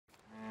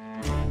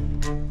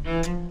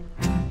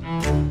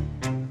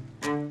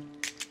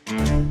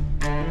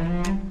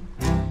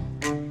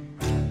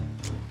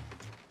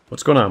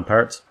What's going on,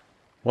 pirates?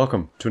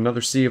 Welcome to another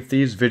Sea of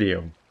Thieves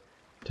video.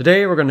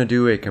 Today we're going to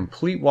do a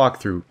complete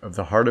walkthrough of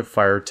the Heart of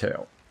Fire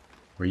tale,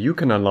 where you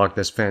can unlock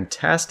this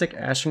fantastic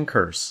Ashen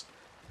Curse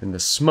in the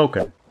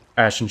smoking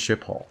Ashen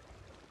Ship Hall.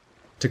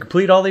 To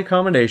complete all the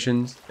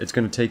accommodations, it's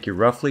going to take you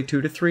roughly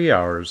 2 to 3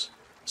 hours,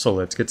 so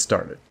let's get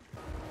started.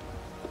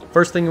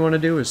 First thing you want to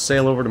do is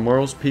sail over to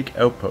Morrow's Peak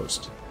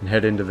Outpost and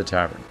head into the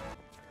tavern.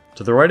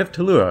 To the right of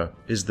Tallulah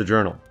is the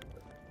journal.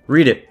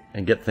 Read it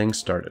and get things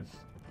started.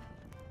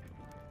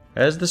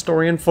 As the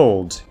story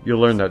unfolds, you'll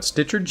learn that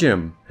Stitcher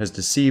Jim has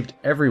deceived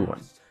everyone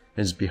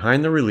and is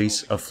behind the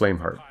release of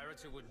Flameheart,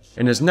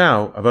 and is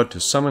now about to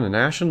summon an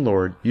Ashen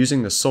Lord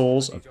using the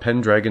souls of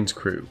Pendragon's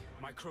crew.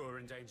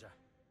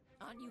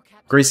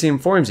 Gracie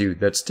informs you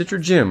that Stitcher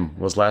Jim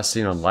was last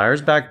seen on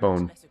Liar's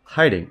Backbone,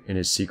 hiding in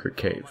his secret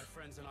cave.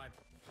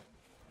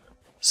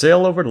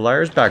 Sail over to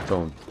Liar's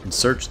Backbone and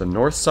search the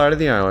north side of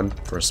the island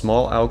for a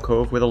small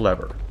alcove with a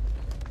lever.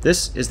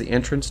 This is the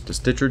entrance to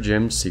Stitcher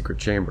Jim's secret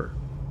chamber.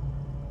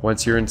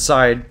 Once you're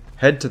inside,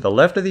 head to the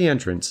left of the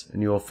entrance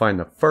and you will find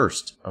the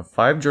first of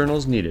 5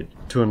 journals needed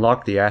to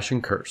unlock the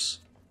Ashen Curse.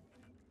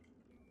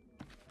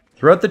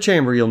 Throughout the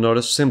chamber you'll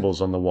notice symbols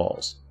on the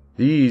walls.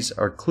 These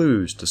are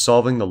clues to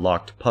solving the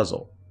locked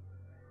puzzle.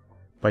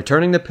 By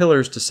turning the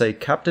pillars to say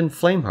Captain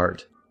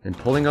Flameheart and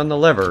pulling on the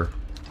lever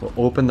will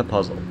open the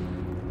puzzle.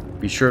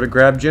 Be sure to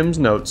grab Jim's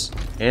notes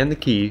and the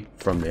key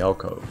from the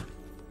alcove.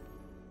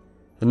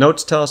 The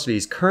notes tell us that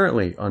he's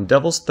currently on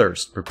Devil's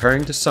Thirst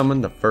preparing to summon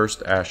the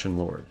first Ashen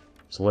Lord.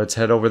 So let's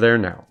head over there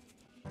now.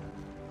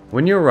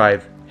 When you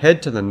arrive,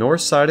 head to the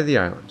north side of the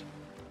island.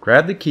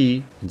 Grab the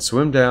key and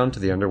swim down to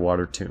the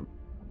underwater tomb.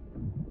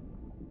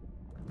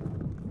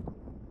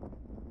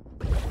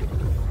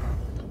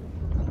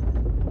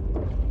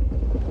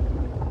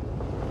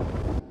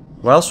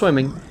 While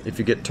swimming, if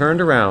you get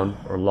turned around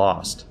or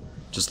lost,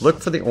 just look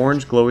for the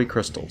orange glowy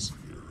crystals.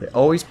 They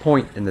always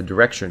point in the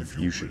direction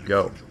you should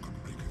go.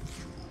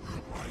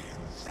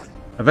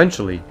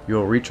 Eventually, you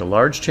will reach a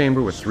large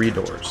chamber with 3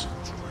 doors.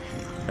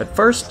 At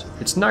first,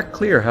 it's not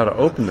clear how to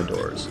open the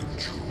doors.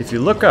 If you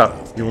look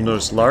up, you will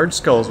notice large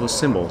skulls with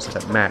symbols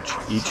that match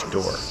each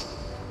door.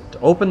 To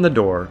open the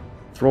door,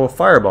 throw a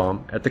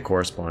firebomb at the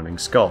corresponding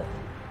skull.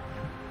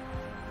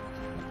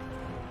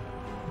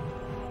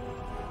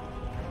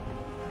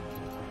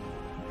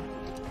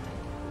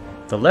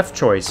 The left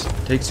choice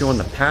takes you on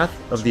the path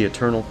of the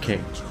Eternal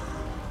King.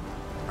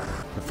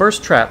 The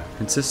first trap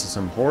consists of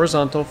some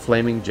horizontal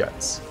flaming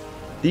jets.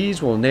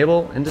 These will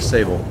enable and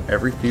disable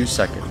every few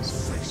seconds,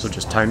 so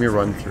just time your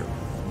run through.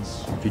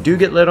 If you do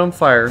get lit on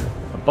fire,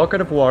 a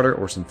bucket of water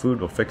or some food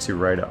will fix you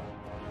right up.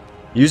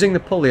 Using the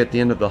pulley at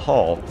the end of the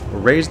hall will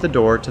raise the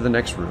door to the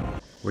next room,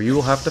 where you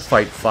will have to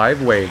fight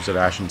 5 waves of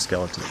Ashen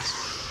skeletons.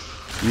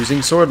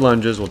 Using sword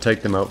lunges will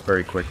take them out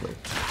very quickly.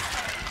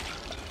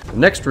 The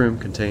next room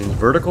contains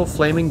vertical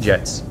flaming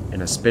jets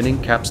and a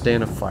spinning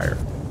capstan of fire.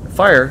 The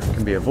fire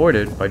can be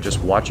avoided by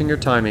just watching your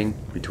timing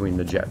between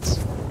the jets.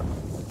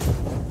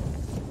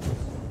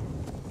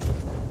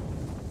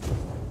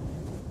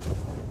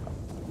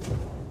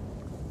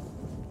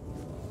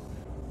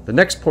 The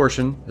next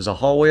portion is a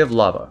hallway of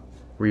lava,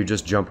 where you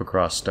just jump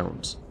across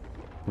stones.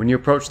 When you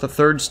approach the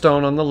 3rd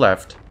stone on the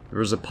left,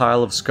 there is a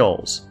pile of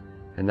skulls,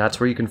 and that's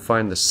where you can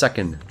find the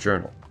 2nd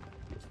journal.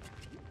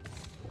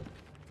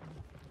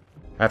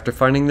 After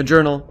finding the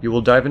journal, you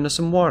will dive into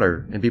some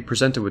water and be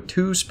presented with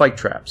 2 spike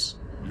traps.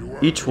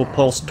 Each will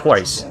pulse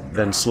twice,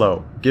 then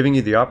slow, giving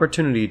you the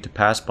opportunity to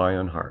pass by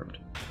unharmed.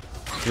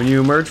 When you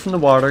emerge from the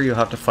water, you'll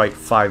have to fight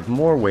 5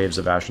 more waves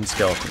of Ashen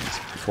skeletons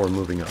before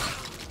moving on.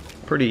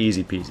 Pretty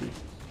easy peasy.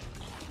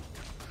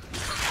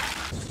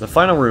 The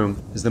final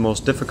room is the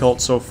most difficult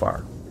so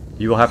far.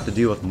 You will have to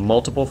deal with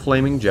multiple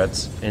flaming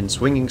jets and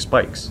swinging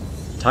spikes.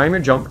 Time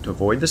your jump to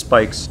avoid the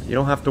spikes. You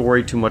don't have to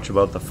worry too much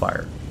about the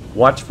fire.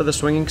 Watch for the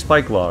swinging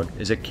spike log,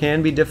 as it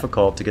can be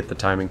difficult to get the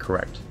timing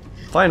correct.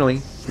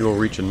 Finally, you will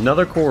reach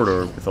another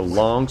corridor with a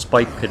long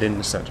spike pit in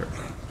the center.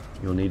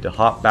 You'll need to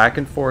hop back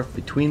and forth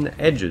between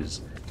the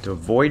edges to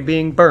avoid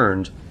being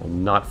burned while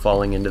not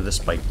falling into the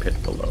spike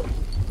pit below.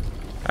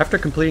 After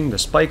completing the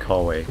spike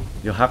hallway,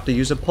 you'll have to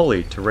use a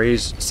pulley to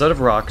raise a set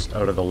of rocks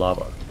out of the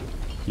lava.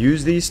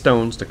 Use these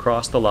stones to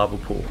cross the lava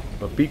pool,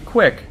 but be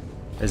quick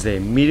as they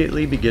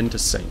immediately begin to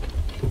sink.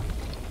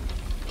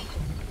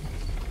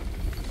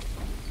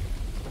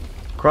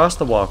 Cross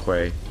the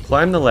walkway,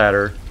 climb the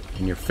ladder,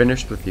 and you're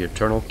finished with the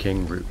Eternal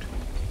King route.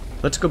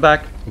 Let's go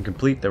back and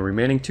complete the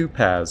remaining 2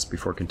 paths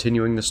before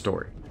continuing the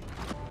story.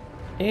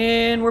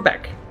 And we're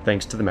back,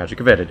 thanks to the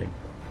magic of editing.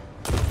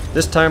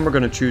 This time we're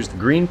going to choose the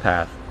green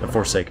path, the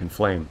Forsaken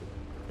Flame.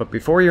 But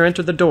before you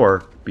enter the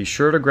door, be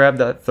sure to grab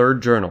that 3rd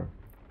journal.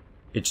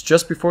 It's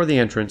just before the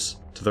entrance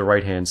to the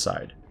right hand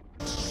side.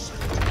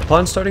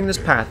 Upon starting this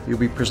path, you'll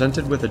be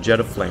presented with a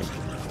jet of flame.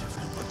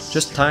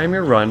 Just time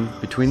your run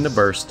between the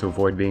bursts to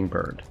avoid being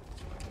burned.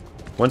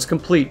 Once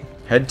complete,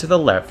 head to the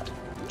left,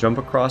 jump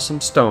across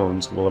some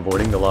stones while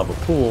avoiding the lava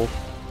pool,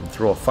 and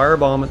throw a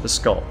firebomb at the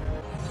skull.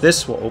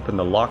 This will open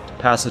the locked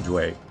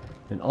passageway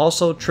and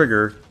also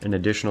trigger an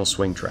additional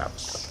swing trap.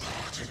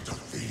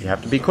 You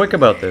have to be quick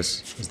about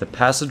this, as the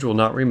passage will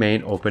not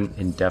remain open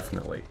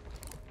indefinitely.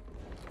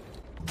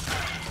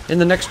 In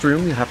the next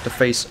room, you have to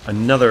face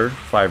another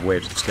 5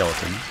 waves of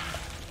skeletons.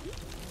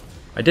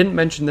 I didn't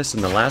mention this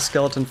in the last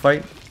skeleton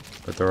fight,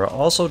 but there are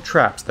also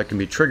traps that can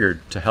be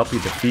triggered to help you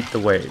defeat the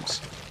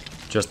waves.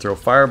 Just throw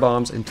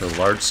firebombs into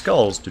large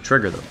skulls to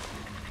trigger them.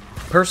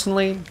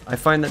 Personally, I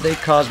find that they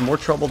cause more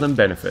trouble than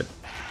benefit.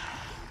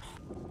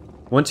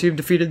 Once you've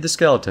defeated the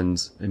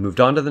skeletons and moved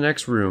on to the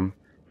next room,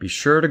 be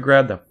sure to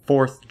grab the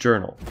 4th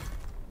journal.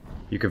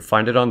 You can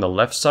find it on the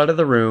left side of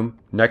the room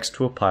next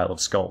to a pile of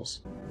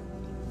skulls.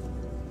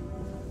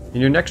 In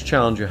your next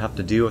challenge, you'll have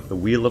to deal with the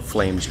Wheel of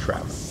Flames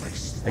trap.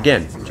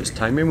 Again, just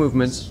time your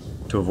movements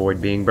to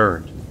avoid being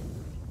burned.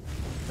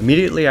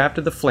 Immediately after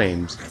the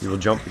flames, you will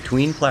jump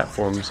between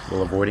platforms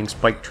while avoiding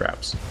spike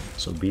traps,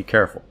 so be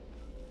careful.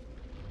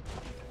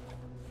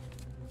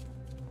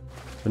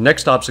 The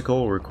next obstacle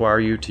will require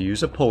you to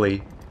use a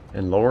pulley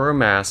and lower a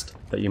mast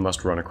that you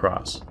must run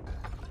across.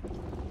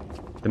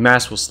 The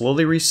mast will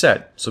slowly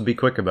reset, so be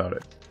quick about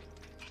it.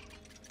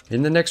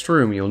 In the next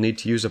room, you'll need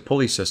to use a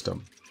pulley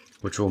system,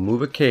 which will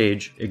move a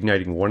cage,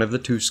 igniting one of the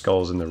 2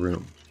 skulls in the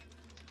room.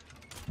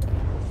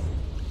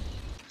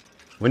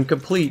 When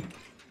complete,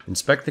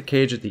 inspect the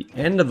cage at the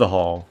end of the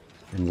hall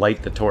and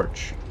light the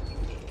torch.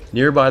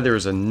 Nearby there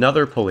is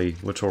another pulley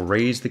which will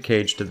raise the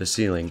cage to the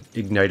ceiling,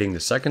 igniting the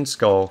 2nd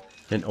skull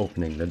and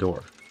opening the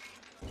door.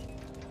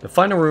 The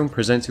final room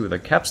presents you with a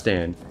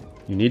capstan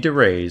you need to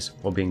raise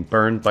while being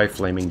burned by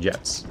flaming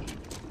jets.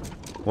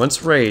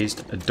 Once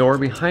raised, a door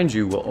behind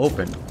you will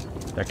open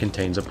that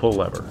contains a pull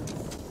lever.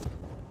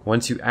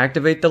 Once you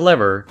activate the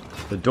lever,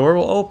 the door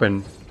will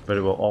open, but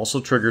it will also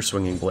trigger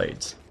swinging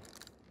blades.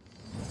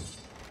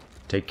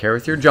 Take care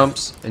with your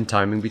jumps and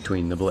timing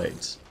between the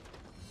blades.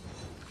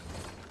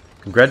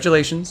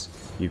 Congratulations,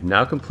 you've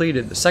now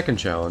completed the 2nd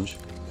challenge,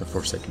 the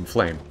Forsaken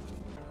Flame.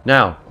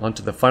 Now,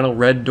 onto the final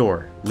red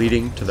door,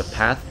 leading to the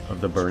Path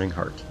of the Burning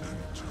Heart.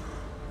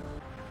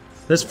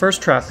 This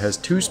first trap has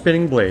 2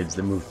 spinning blades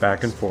that move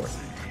back and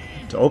forth.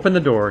 To open the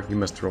door, you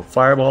must throw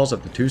fireballs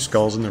at the 2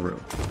 skulls in the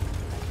room.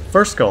 The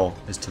first skull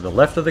is to the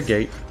left of the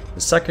gate,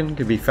 the second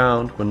can be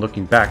found when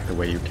looking back the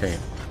way you came.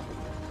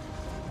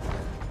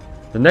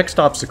 The next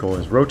obstacle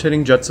is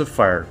rotating jets of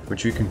fire,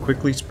 which you can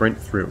quickly sprint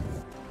through,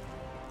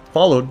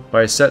 followed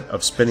by a set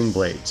of spinning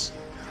blades.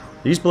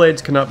 These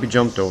blades cannot be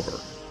jumped over.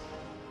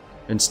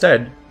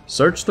 Instead,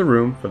 search the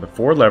room for the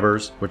 4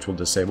 levers which will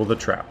disable the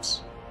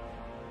traps.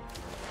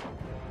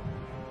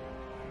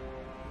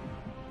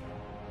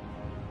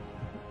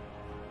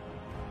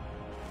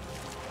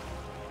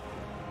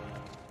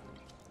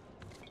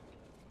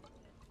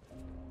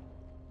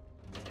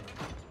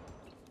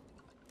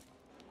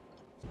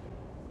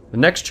 The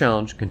next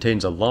challenge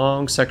contains a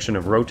long section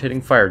of rotating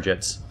fire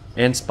jets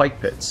and spike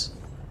pits.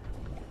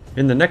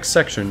 In the next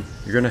section,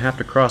 you're going to have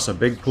to cross a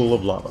big pool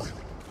of lava.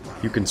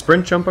 You can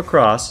sprint jump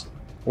across,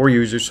 or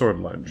use your sword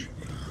lunge.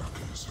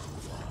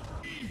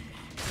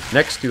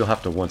 Next, you'll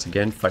have to once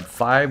again fight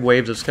 5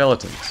 waves of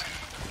skeletons.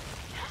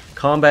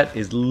 Combat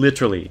is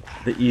literally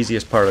the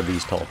easiest part of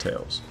these tall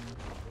tales.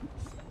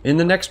 In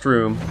the next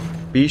room,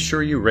 be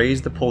sure you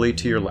raise the pulley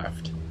to your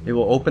left. It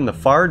will open the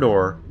far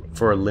door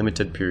for a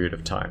limited period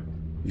of time.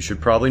 You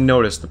should probably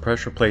notice the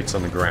pressure plates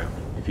on the ground.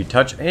 If you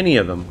touch any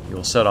of them, you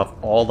will set off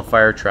all the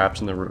fire traps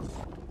in the room.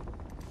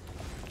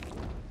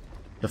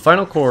 The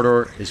final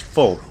corridor is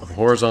full of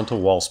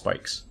horizontal wall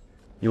spikes.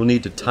 You will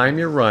need to time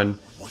your run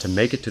to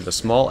make it to the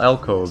small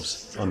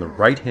alcoves on the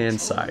right-hand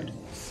side.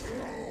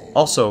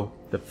 Also,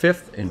 the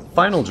 5th and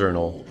final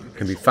journal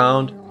can be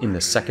found in the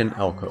 2nd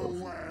alcove.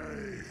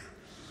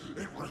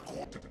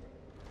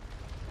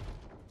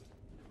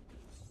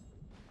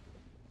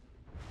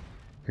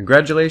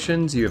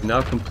 Congratulations, you have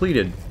now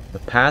completed the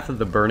Path of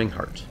the Burning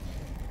Heart.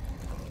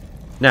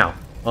 Now,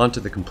 on to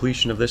the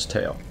completion of this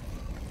tale.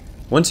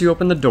 Once you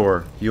open the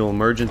door, you will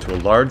emerge into a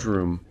large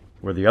room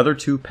where the other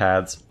 2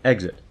 paths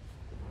exit.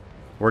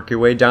 Work your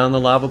way down the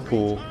lava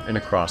pool and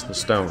across the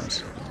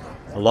stones.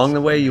 Along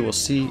the way you will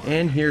see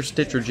and hear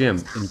Stitcher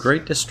Jim in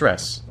great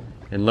distress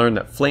and learn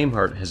that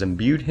Flameheart has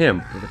imbued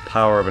him with the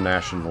power of an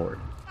Ashen Lord.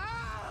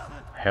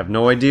 I have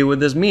no idea what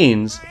this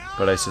means,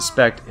 but I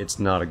suspect it's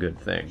not a good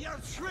thing. You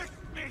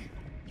tricked me!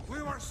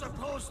 We were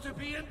supposed to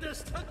be in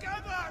this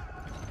together!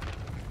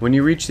 When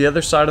you reach the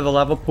other side of the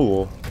lava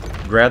pool,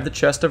 grab the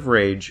Chest of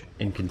Rage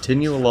and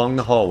continue along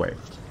the hallway.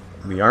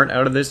 We aren't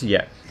out of this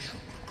yet.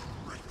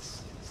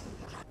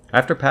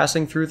 After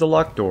passing through the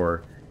locked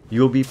door,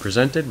 you will be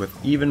presented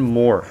with even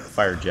more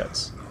fire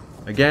jets.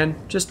 Again,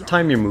 just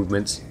time your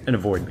movements and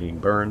avoid being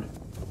burned.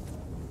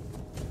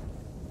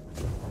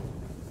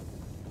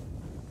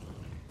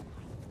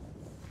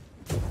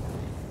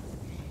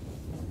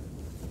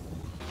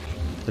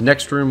 The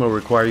next room will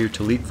require you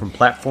to leap from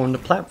platform to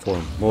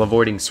platform while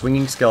avoiding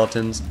swinging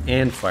skeletons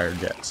and fire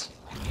jets.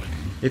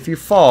 If you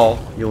fall,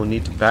 you will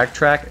need to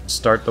backtrack and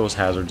start those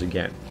hazards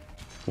again.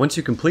 Once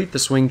you complete the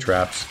swing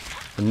traps,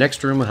 the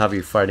next room will have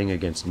you fighting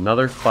against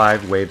another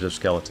 5 waves of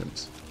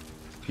skeletons.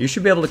 You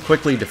should be able to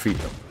quickly defeat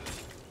them.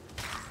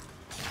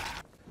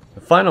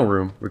 The final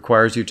room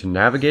requires you to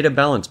navigate a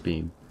balance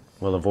beam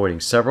while avoiding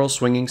several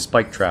swinging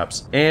spike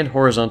traps and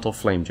horizontal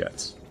flame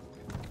jets.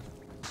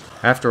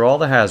 After all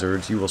the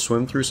hazards, you will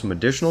swim through some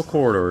additional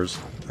corridors,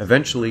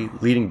 eventually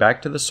leading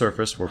back to the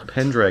surface where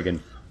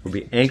Pendragon will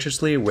be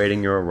anxiously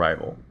awaiting your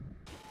arrival.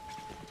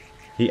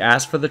 He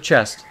asks for the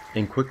chest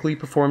and quickly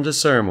performs a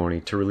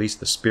ceremony to release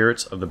the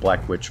spirits of the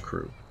Black Witch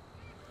crew.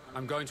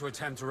 I'm going to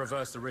attempt to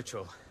reverse the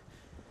ritual.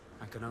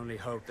 I can only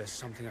hope there's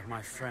something of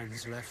my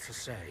friends left to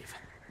save.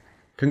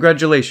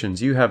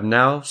 Congratulations, you have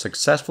now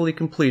successfully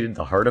completed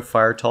the Heart of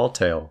Fire Tall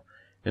Tale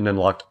and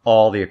unlocked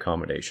all the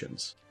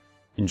accommodations.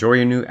 Enjoy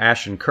your new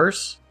Ashen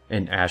Curse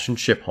and Ashen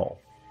Ship Hull.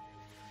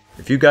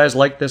 If you guys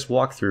like this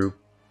walkthrough,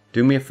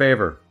 do me a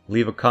favor,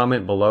 leave a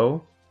comment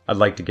below. I'd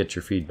like to get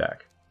your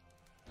feedback.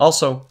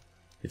 Also,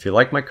 if you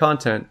like my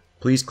content,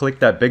 please click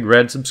that big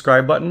red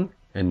subscribe button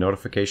and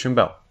notification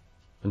bell.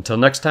 Until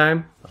next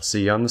time, I'll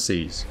see you on the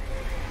seas.